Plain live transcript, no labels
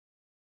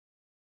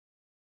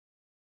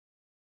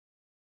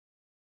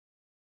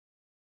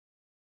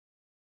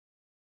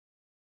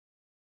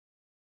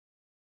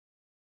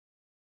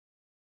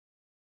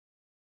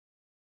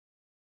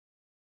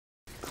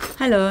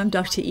Hello, I'm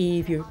Dr.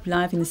 Eve. You're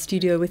live in the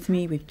studio with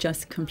me. We've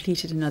just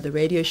completed another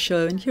radio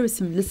show, and here are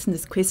some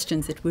listeners'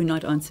 questions that were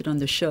not answered on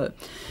the show.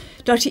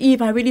 Dr.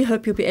 Eve, I really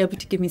hope you'll be able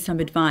to give me some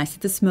advice.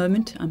 At this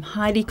moment, I'm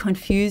highly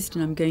confused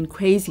and I'm going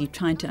crazy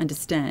trying to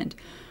understand.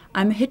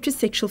 I'm a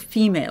heterosexual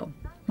female.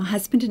 My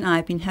husband and I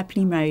have been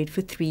happily married for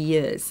 3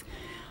 years.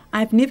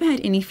 I've never had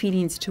any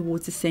feelings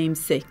towards the same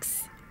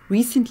sex.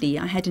 Recently,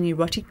 I had an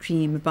erotic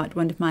dream about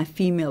one of my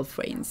female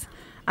friends.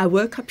 I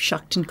woke up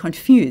shocked and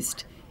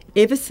confused.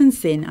 Ever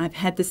since then, I've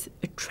had this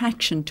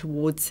attraction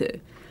towards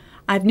her.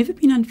 I've never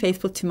been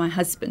unfaithful to my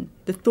husband.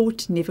 The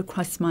thought never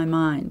crossed my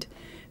mind.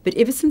 But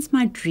ever since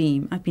my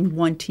dream, I've been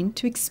wanting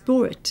to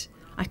explore it.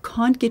 I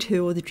can't get her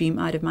or the dream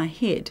out of my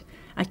head.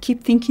 I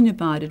keep thinking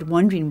about it,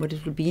 wondering what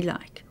it will be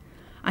like.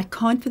 I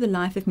can't for the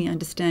life of me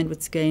understand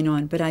what's going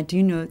on, but I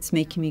do know it's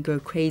making me go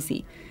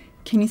crazy.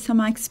 Can you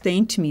somehow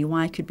explain to me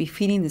why I could be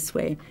feeling this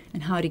way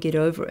and how to get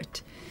over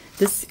it?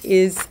 This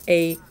is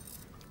a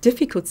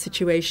difficult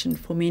situation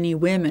for many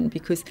women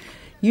because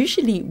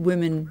usually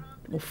women,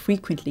 or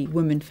frequently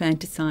women,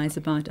 fantasize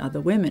about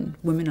other women.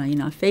 Women are in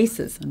our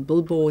faces, on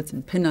billboards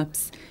and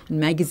pin-ups and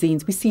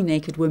magazines. We see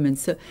naked women.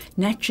 So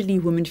naturally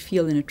women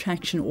feel an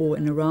attraction or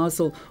an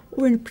arousal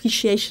or an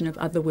appreciation of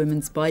other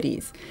women's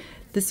bodies.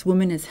 This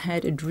woman has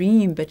had a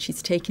dream, but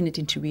she's taken it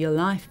into real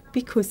life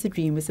because the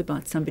dream was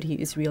about somebody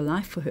who is real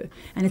life for her.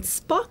 And it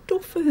sparked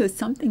off for her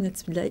something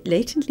that's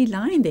latently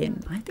lying there.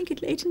 I think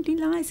it latently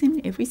lies in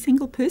every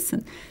single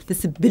person.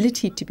 This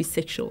ability to be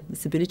sexual,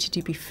 this ability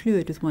to be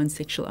fluid with one's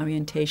sexual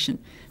orientation,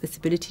 this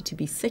ability to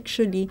be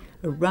sexually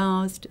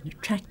aroused and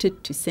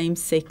attracted to same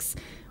sex.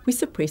 We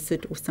suppress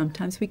it or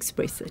sometimes we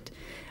express it.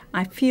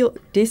 I feel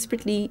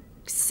desperately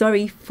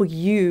sorry for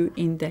you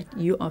in that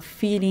you are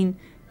feeling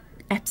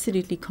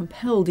absolutely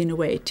compelled in a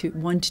way to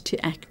want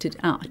to act it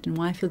out. And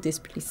why I feel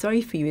desperately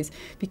sorry for you is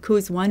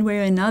because one way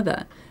or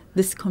another,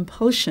 this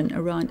compulsion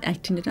around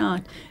acting it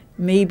out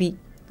may be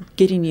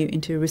getting you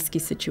into a risky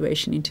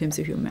situation in terms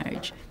of your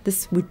marriage.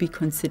 This would be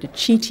considered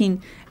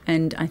cheating,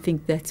 and I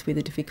think that's where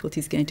the difficulty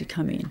is going to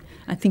come in.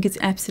 I think it's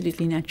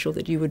absolutely natural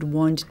that you would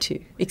want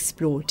to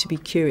explore, to be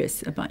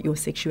curious about your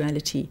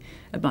sexuality,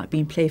 about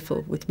being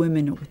playful with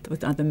women or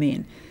with other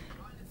men.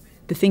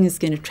 The thing that's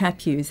going to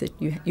trap you is that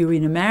you're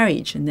in a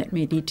marriage, and that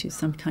may lead to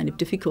some kind of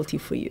difficulty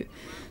for you.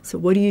 So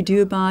what do you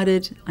do about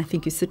it? I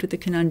think you sit with the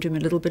conundrum a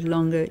little bit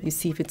longer. You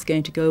see if it's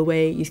going to go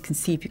away. You can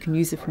see if you can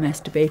use it for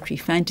masturbatory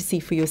fantasy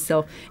for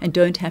yourself and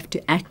don't have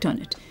to act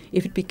on it.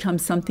 If it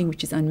becomes something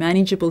which is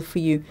unmanageable for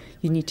you,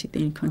 you need to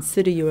then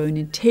consider your own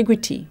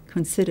integrity.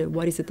 Consider,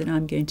 what is it that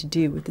I'm going to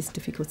do with this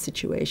difficult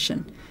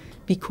situation?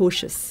 Be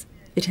cautious.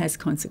 It has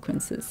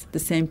consequences. At the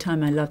same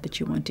time, I love that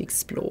you want to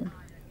explore.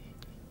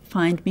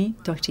 Find me,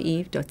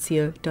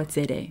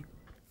 dreve.co.za.